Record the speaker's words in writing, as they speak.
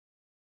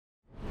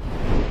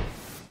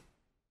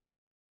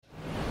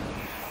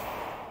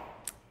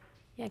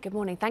Yeah, good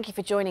morning. Thank you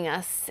for joining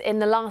us. In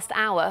the last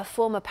hour,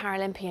 former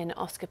Paralympian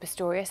Oscar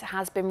Pistorius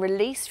has been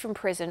released from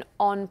prison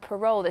on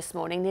parole this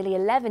morning, nearly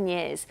 11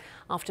 years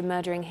after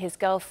murdering his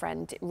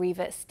girlfriend,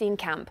 Riva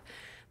Steenkamp.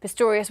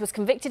 Pistorius was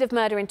convicted of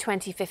murder in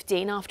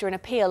 2015 after an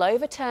appeal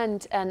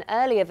overturned an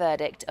earlier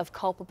verdict of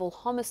culpable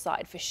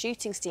homicide for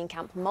shooting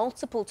Steenkamp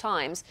multiple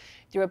times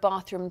through a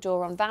bathroom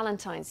door on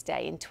Valentine's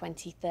Day in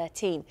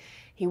 2013.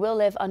 He will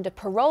live under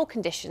parole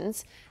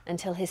conditions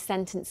until his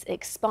sentence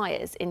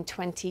expires in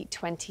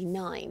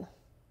 2029.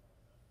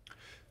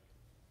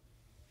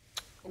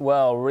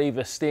 Well,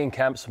 Riva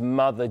Steenkamp's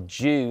mother,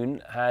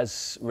 June,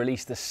 has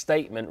released a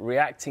statement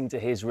reacting to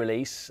his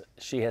release.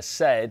 She has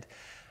said,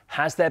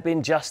 "Has there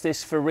been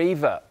justice for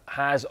Riva?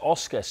 Has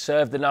Oscar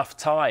served enough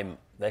time?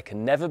 There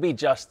can never be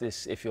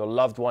justice if your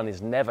loved one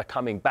is never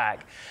coming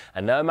back,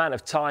 and no amount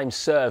of time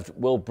served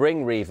will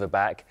bring Riva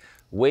back.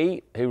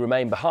 We, who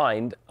remain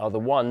behind, are the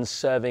ones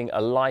serving a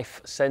life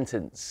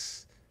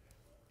sentence."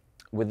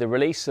 With the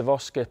release of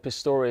Oscar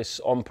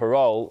Pistorius on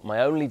parole,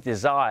 my only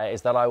desire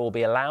is that I will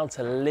be allowed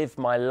to live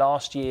my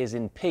last years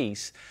in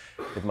peace,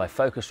 with my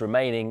focus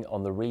remaining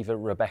on the Riva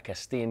Rebecca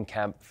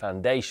Steenkamp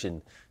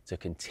Foundation to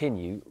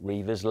continue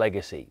Riva's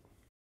legacy.